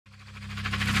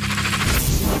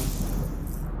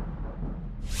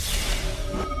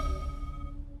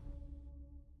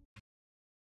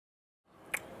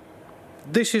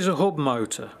This is a hub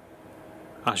motor,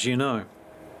 as you know.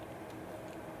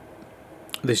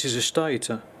 This is a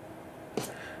stator.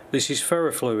 This is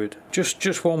ferrofluid.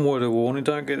 Just one word of warning,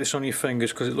 don't get this on your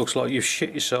fingers because it looks like you've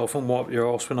shit yourself and wiped your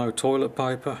arse with no toilet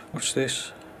paper. Watch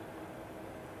this.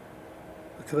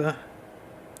 Look at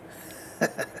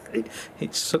that.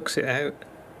 It sucks it out.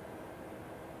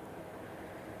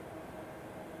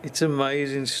 It's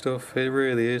amazing stuff, it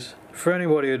really is. For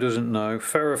anybody who doesn't know,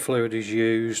 ferrofluid is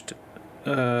used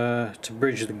to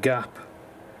bridge the gap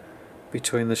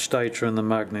between the stator and the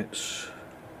magnets,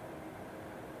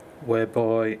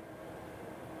 whereby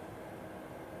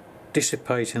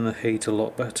dissipating the heat a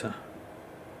lot better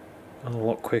and a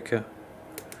lot quicker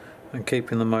and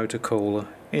keeping the motor cooler.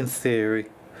 In theory,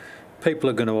 people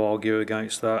are going to argue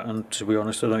against that, and to be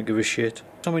honest I don't give a shit.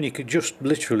 I mean, you could just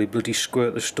literally bloody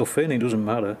squirt the stuff in, it doesn't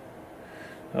matter.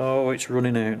 Oh, it's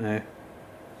running out now.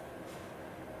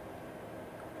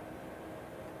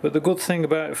 But the good thing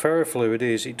about ferrofluid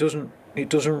is it doesn't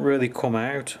really come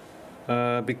out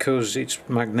because it's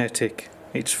magnetic,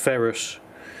 it's ferrous,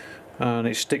 and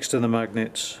it sticks to the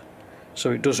magnets,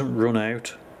 so it doesn't run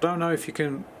out. Don't know if you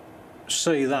can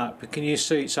see that, but can you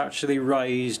see it's actually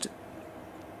raised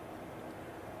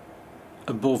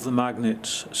above the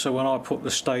magnets, so when I put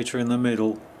the stator in the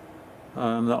middle,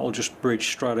 that'll just bridge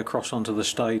straight across onto the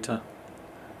stator,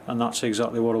 and that's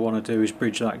exactly what I want to do, is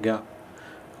bridge that gap.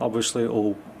 Obviously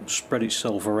it'll spread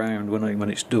itself around when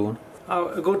it's done. Oh,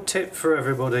 a good tip for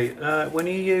everybody, when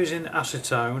you're using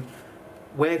acetone,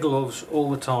 wear gloves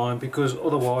all the time, because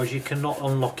otherwise you cannot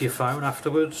unlock your phone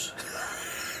afterwards.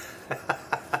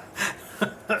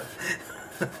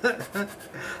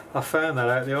 I found that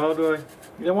out the hard way.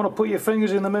 You don't want to put your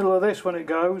fingers in the middle of this when it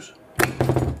goes.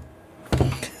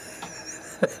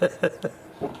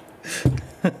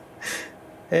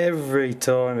 Every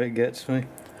time it gets me.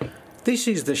 This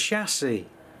is the chassis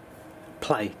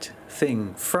plate,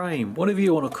 thing, frame, whatever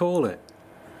you want to call it.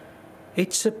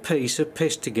 It's a piece of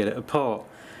piss to get it apart.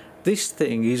 This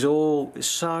thing is all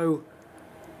so...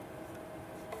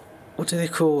 what do they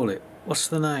call it? What's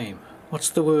the name? What's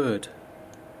the word?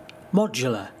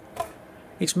 Modular.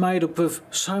 It's made up of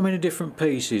so many different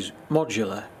pieces,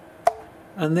 modular,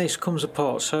 and this comes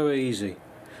apart so easy.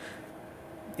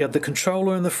 You have the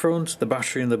controller in the front, the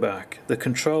battery in the back. The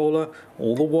controller,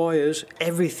 all the wires,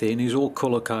 everything is all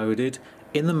colour coded.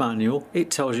 In the manual it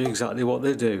tells you exactly what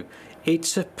they do.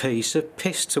 It's a piece of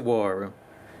piss to wire them.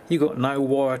 You've got no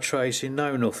wire tracing,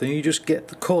 no nothing, you just get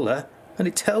the colour and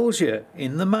it tells you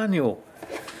in the manual.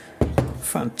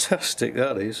 Fantastic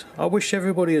that is. I wish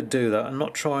everybody would do that and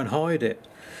not try and hide it.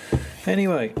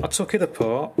 Anyway, I took it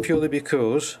apart purely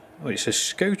because, oh, it says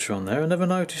scooter on there, I never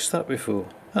noticed that before.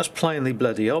 That's plainly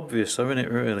bloody obvious though, isn't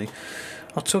it really?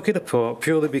 I took it apart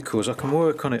purely because I can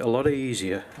work on it a lot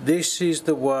easier. This is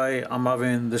the way I'm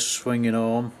having the swinging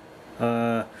arm.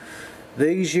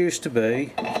 These used to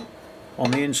be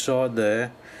on the inside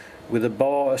there with a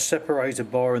bar, a separator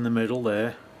bar in the middle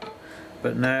there,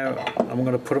 but now I'm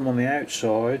going to put them on the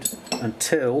outside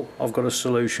until I've got a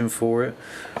solution for it.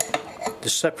 The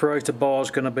separator bar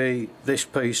is going to be this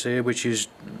piece here, which is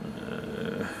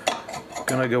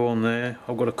going to go on there.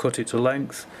 I've got to cut it to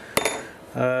length.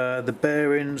 The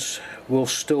bearings will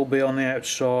still be on the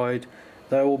outside.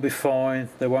 They will be fine,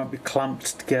 they won't be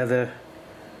clamped together.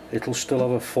 It'll still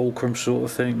have a fulcrum sort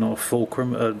of thing, not a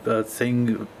fulcrum, a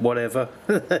thing, whatever.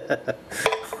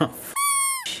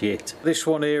 Shit. This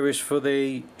one here is for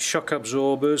the shock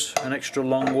absorbers, an extra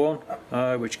long one,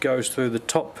 which goes through the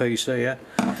top piece here.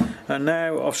 And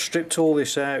now I've stripped all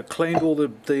this out, cleaned all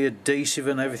the adhesive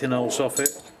and everything else off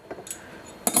it,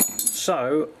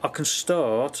 so I can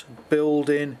start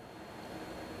building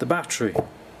the battery.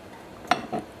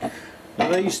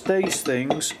 Now these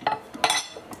things,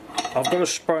 I've got to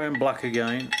spray them black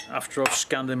again after I've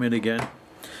scanned them in again.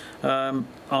 I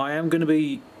am going to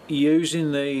be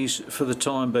using these for the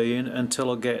time being until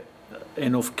I get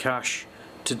enough cash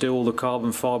to do all the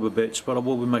carbon fibre bits, but I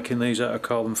will be making these out of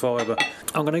carbon fibre.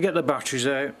 I'm going to get the batteries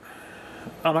out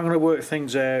and I'm going to work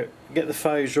things out, get the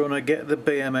phase runner, get the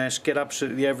BMS, get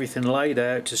absolutely everything laid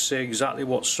out to see exactly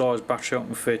what size battery I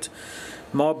can fit.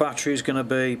 My battery is going to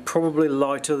be probably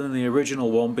lighter than the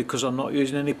original one because I'm not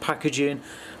using any packaging.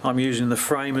 I'm using the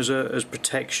frame as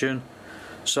protection,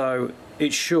 so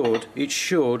it should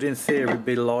in theory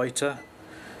be lighter.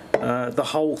 The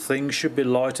whole thing should be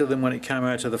lighter than when it came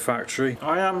out of the factory.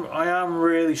 I am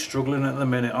really struggling at the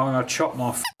minute. I'm going to chop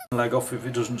my leg off if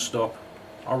it doesn't stop.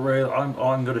 I'm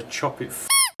going to chop it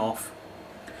off.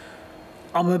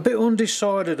 I'm a bit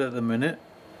undecided at the minute.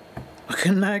 I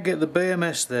can now get the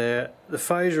BMS there, the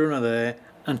phase runner there,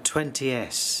 and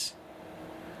 20S.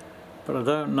 but I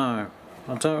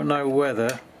don't know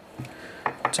whether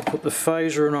to put the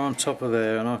phaser on top of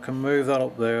there, and I can move that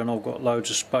up there and I've got loads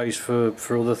of space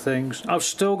for other things. I've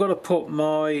still got to put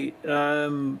my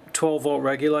 12 volt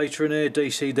regulator in here,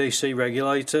 DC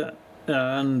regulator,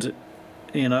 and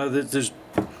you know there's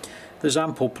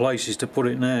ample places to put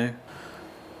it now.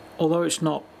 Although it's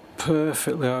not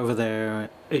perfectly over there,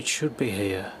 it should be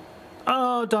here.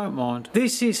 Oh, don't mind.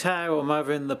 This is how I'm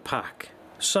having the pack.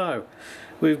 So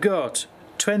we've got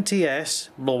 20S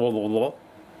blah blah blah blah,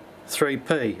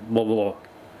 3P blah blah blah,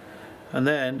 and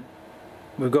then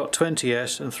we've got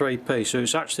 20S and 3P, so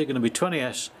it's actually going to be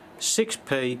 20S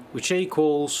 6P, which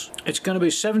equals, it's going to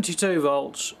be 72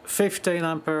 volts 15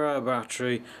 ampere hour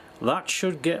battery. That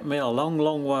should get me a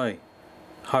long way,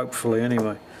 hopefully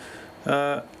anyway.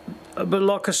 But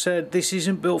like I said, this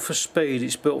isn't built for speed,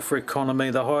 it's built for economy.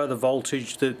 The higher the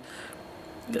voltage, the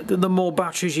more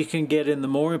batteries you can get in, the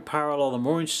more in parallel, the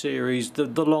more in series, the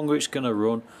longer it's going to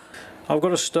run. I've got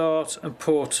to start and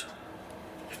put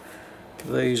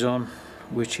these on,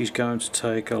 which is going to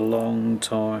take a long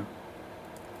time.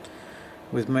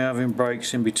 With me having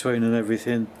breaks in between and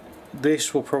everything,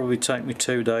 this will probably take me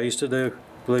 2 days to do,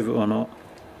 believe it or not,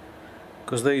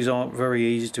 because these aren't very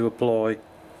easy to apply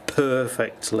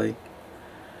perfectly,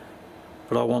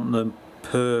 but I want them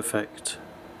perfect.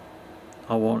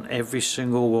 I want every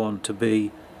single one to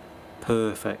be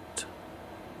perfect.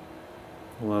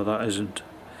 Well, that isn't.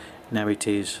 Now it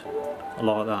is. I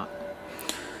like that.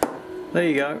 There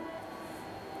you go.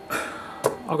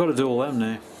 I've got to do all them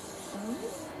now.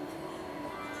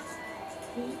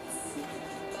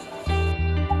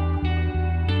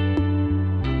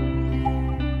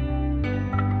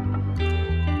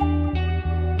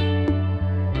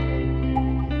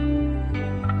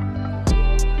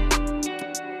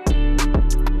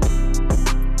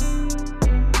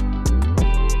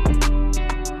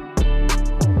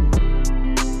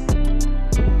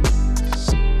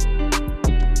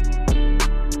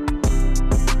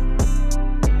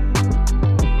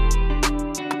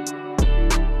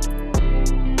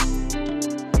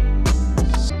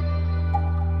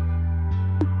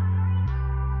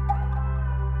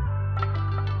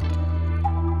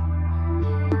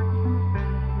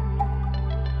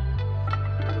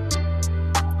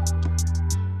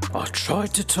 I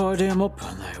tried to tidy them up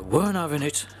and they weren't having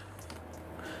it.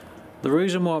 The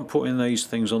reason why I'm putting these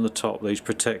things on the top, these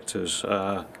protectors,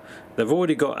 they've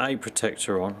already got a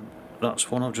protector on. That's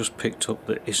one I've just picked up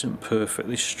that isn't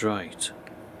perfectly straight.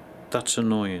 That's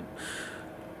annoying.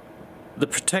 The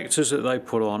protectors that they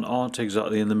put on aren't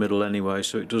exactly in the middle anyway,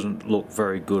 so it doesn't look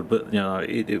very good, but you know,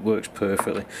 it works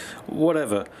perfectly.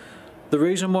 Whatever. The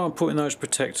reason why I'm putting those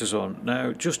protectors on,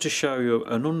 now just to show you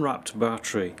an unwrapped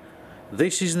battery,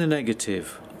 this is the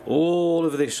negative. All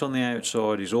of this on the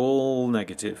outside is all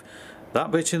negative.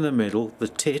 That bit in the middle, the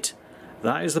tit,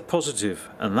 that is the positive,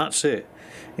 and that's it.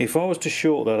 If I was to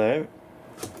short that out,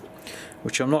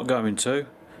 which I'm not going to,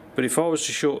 but if I was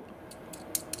to short,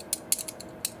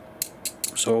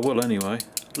 so I will anyway,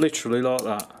 literally like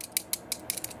that.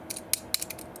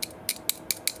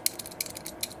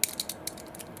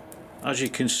 As you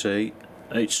can see,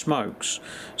 it smokes.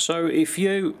 So if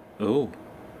you,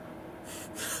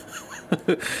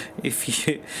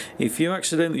 if you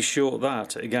accidentally short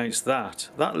that against that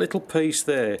little piece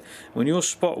there, when you're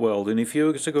spot welding, if you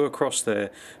were to go across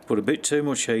there, put a bit too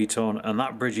much heat on and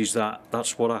that bridges that,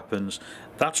 that's what happens.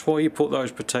 That's why you put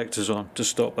those protectors on, to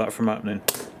stop that from happening.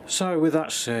 So with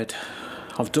that said,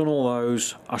 I've done all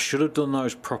those. I should have done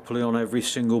those properly on every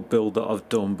single build that I've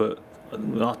done, but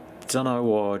I don't know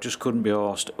why, I just couldn't be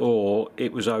arsed, or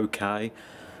it was okay.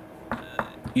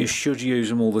 You should use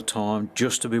them all the time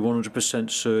just to be 100%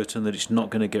 certain that it's not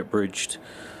going to get bridged.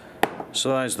 So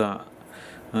there's that.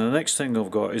 And the next thing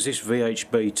I've got is this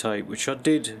VHB tape, which I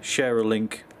did share a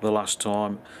link the last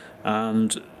time,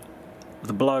 and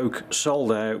the bloke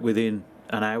sold out within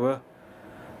an hour.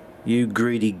 You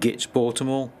greedy gits bought them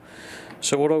all.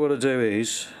 So what I've got to do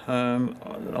is,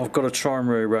 I've got to try and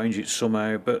rearrange it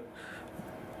somehow, but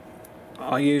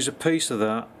I use a piece of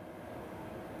that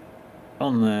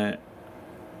on there,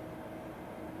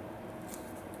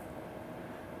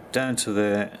 down to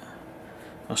there.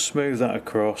 I smooth that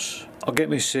across. I'll get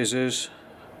my scissors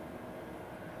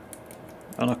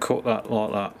and I cut that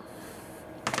like that,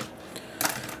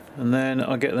 and then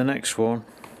I get the next one,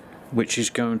 which is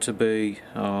going to be,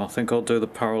 I think I'll do the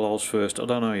parallels first, I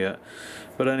don't know yet,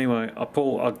 but anyway, I'll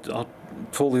pull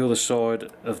the other side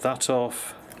of that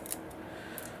off.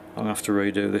 I'm going to have to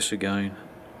redo this again.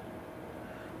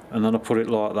 and then I put it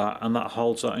like that, and that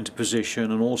holds that into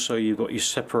position. And also you've got your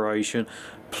separation.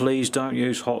 Please don't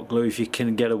use hot glue if you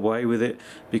can get away with it,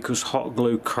 because hot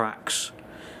glue cracks.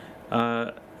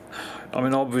 I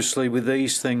mean, obviously with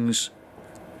these things,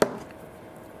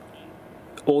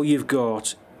 all you've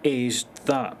got is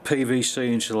that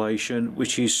PVC insulation,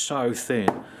 which is so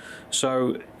thin.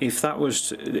 So if that was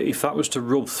to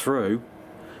rub through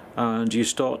and you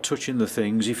start touching the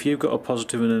things, if you've got a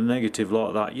positive and a negative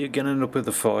like that, you're going to end up with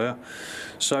a fire.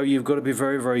 So you've got to be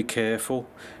very, very careful.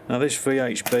 Now this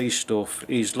VHB stuff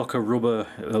is like a rubber,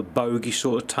 a bogey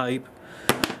sort of tape,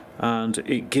 and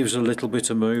it gives a little bit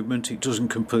of movement. It doesn't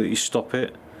completely stop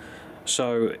it,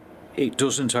 so it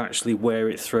doesn't actually wear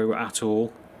it through at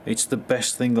all. It's the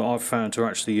best thing that I've found to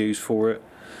actually use for it.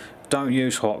 Don't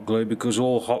use hot glue, because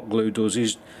all hot glue does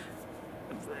is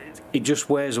it just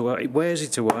wears away. It wears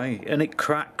it away, and it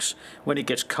cracks. When it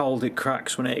gets cold, it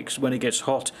cracks. When it gets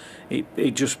hot,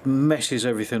 it just messes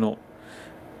everything up.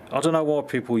 I don't know why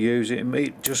people use it.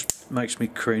 It just makes me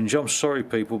cringe. I'm sorry,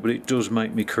 people, but it does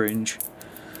make me cringe.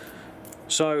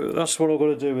 So that's what I've got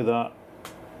to do with that.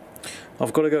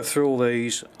 I've got to go through all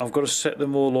these. I've got to set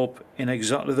them all up in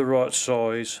exactly the right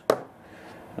size.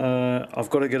 I've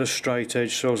got to get a straight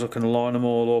edge so as I can line them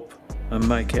all up and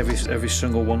make every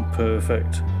single one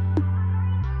perfect.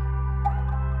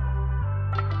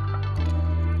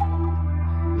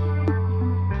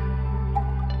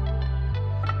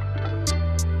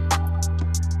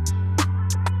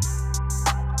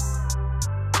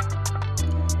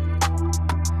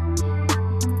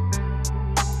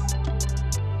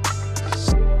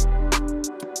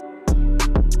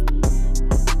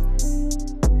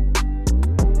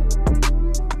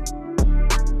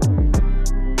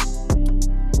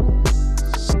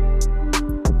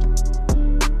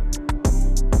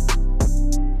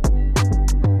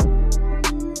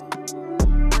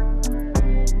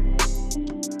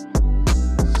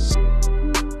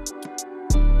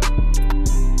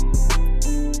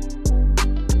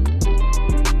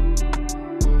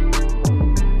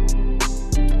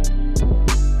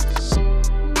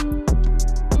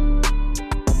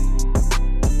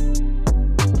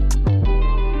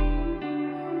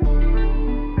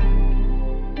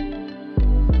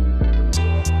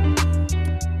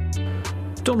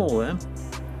 Done all them,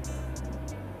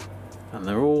 and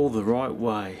they're all the right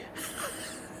way.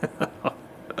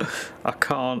 I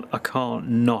can't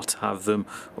not have them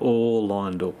all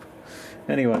lined up.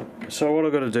 Anyway, so what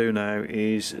I've got to do now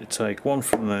is take one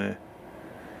from there,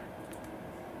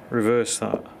 reverse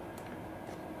that,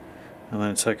 and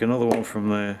then take another one from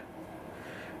there,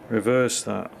 reverse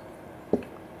that.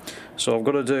 So I've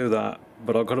got to do that,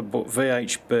 but I've got to put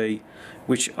VHB,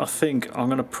 which I think I'm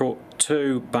going to put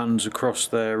 2 bands across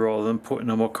there rather than putting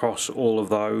them across all of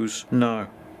those. No,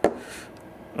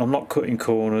 I'm not cutting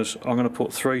corners. I'm going to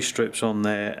put 3 strips on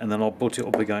there, and then I'll butt it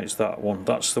up against that one.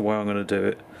 That's the way I'm going to do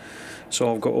it.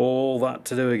 So I've got all that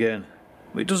to do again.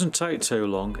 It doesn't take too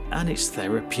long, and it's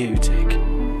therapeutic.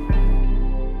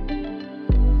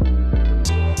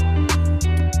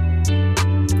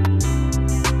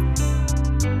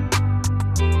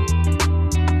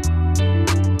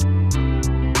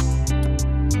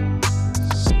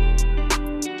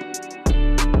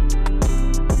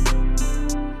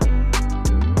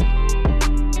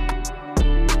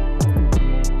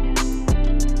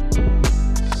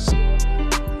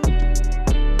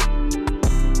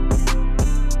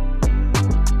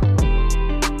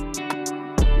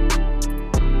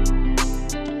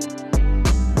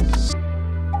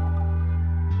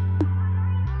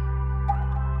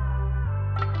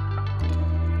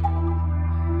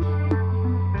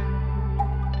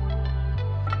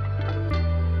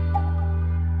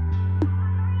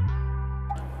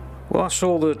 Well, that's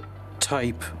all the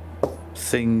tape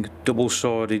thing,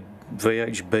 double-sided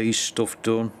VHB stuff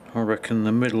done. I reckon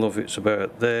the middle of it's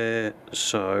about there,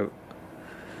 so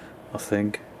I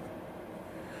think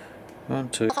 1,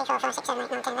 2,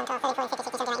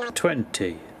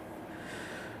 20.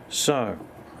 So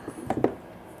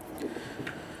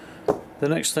the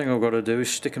next thing I've got to do is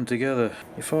stick them together.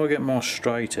 If I get my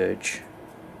straight edge,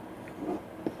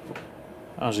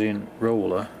 as in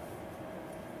roller,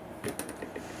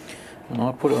 and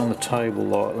I put it on the table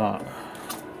like that,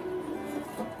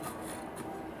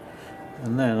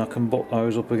 and then I can butt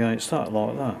those up against that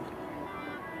like that.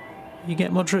 You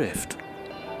get my drift?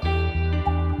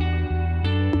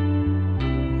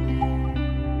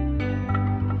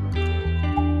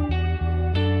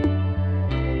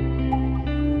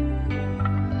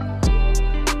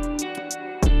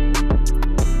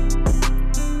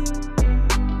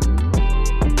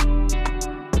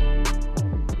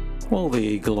 Well, there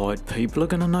you eagle-eyed people are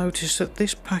going to notice that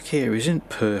this pack here isn't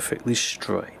perfectly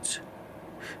straight.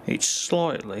 It's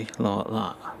slightly like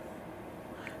that.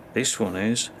 This one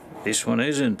is, this one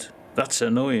isn't. That's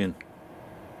annoying.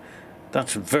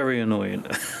 That's very annoying.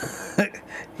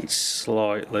 It's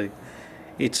slightly.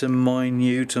 It's a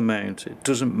minute amount. It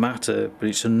doesn't matter, but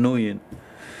it's annoying.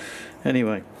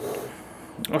 Anyway,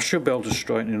 I should be able to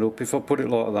straighten it up if I put it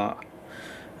like that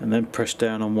and then press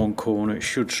down on one corner. It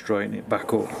should straighten it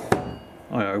back up,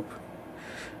 I hope.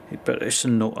 But it's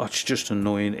just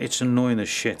annoying. It's annoying the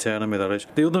shit out of me, that is.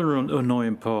 The other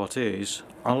annoying part is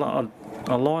I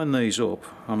line these up,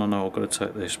 and I know I've got to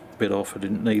take this bit off. I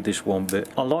didn't need this one bit.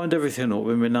 I lined everything up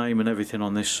with my name and everything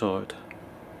on this side,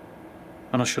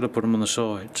 and I should have put them on the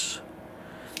sides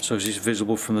so it's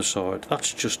visible from the side.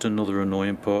 That's just another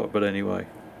annoying part, but anyway,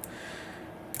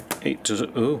 it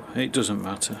doesn't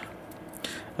matter.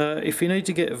 If you need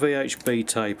to get VHB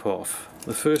tape off,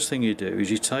 the first thing you do is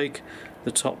you take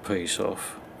the top piece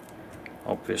off,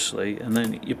 obviously, and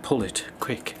then you pull it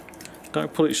quick.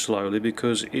 Don't pull it slowly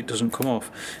because it doesn't come off.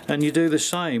 And you do the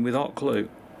same with hot glue,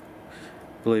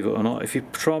 believe it or not. If you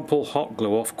try and pull hot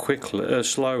glue off quickly,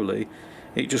 slowly,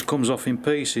 it just comes off in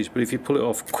pieces, but if you pull it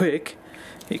off quick,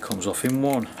 it comes off in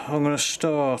one. I'm going to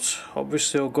start,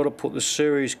 obviously I've got to put the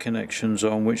series connections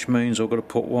on, which means I've got to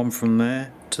put one from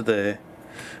there to there,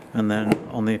 and then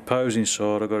on the opposing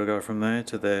side I've got to go from there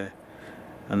to there,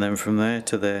 and then from there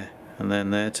to there, and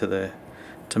then there to there,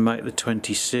 to make the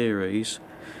 20 series.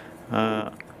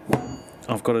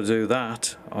 I've got to do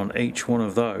that on each one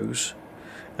of those,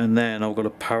 and then I've got to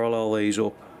parallel these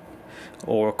up,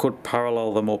 or I could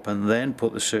parallel them up and then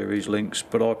put the series links,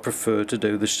 but I prefer to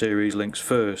do the series links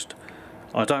first.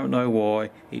 I don't know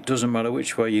why. It doesn't matter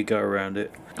which way you go around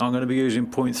it. I'm going to be using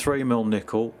 0.3mm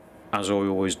nickel, as I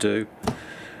always do.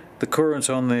 The current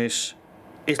on this,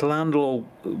 it'll handle,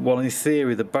 well, in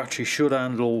theory the battery should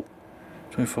handle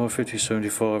 25, 50,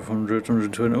 75, 100,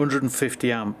 120,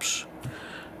 150 amps.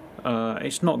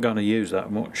 It's not going to use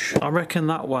that much. I reckon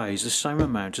that weighs the same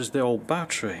amount as the old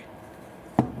battery,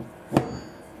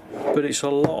 but it's a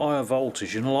lot higher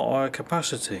voltage and a lot higher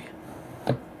capacity.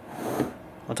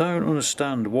 I don't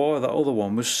understand why that other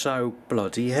one was so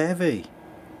bloody heavy.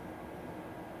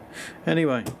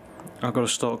 Anyway, I've got to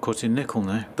start cutting nickel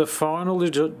now. The final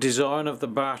design of the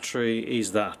battery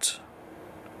is that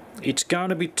it's going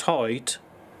to be tight.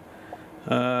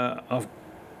 I've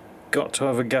got to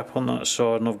have a gap on that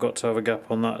side, and I've got to have a gap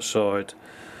on that side.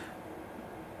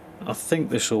 I think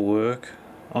this will work.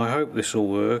 I hope this will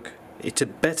work. It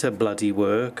had better bloody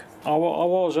work. I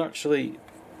was actually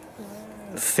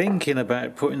thinking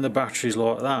about putting the batteries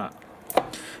like that.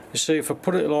 You see, if I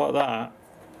put it like that,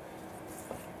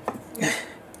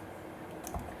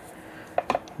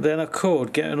 then I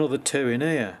could get another two in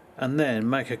here and then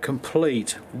make a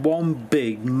complete one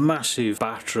big massive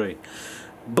battery.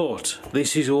 But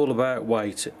this is all about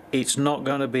weight. It's not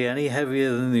going to be any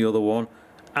heavier than the other one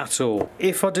at all.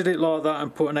 If I did it like that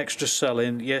and put an extra cell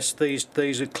in, yes, these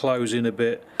would close in a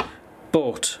bit,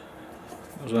 but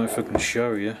I don't know if I can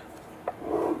show you.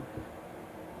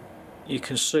 You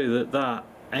can see that that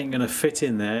ain't going to fit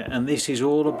in there, and this is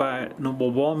all about number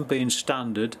one being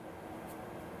standard,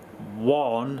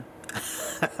 one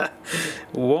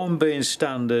being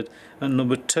standard, and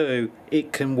number two,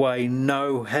 it can weigh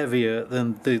no heavier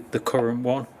than the current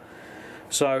one.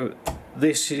 So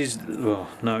this is, well,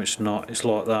 no it's not, it's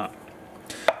like that.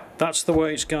 That's the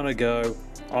way it's gonna go.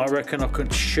 I reckon I can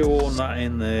shoehorn that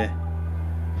in there.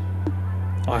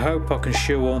 I hope I can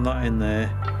shoehorn that in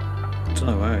there. I don't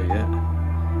know how yet.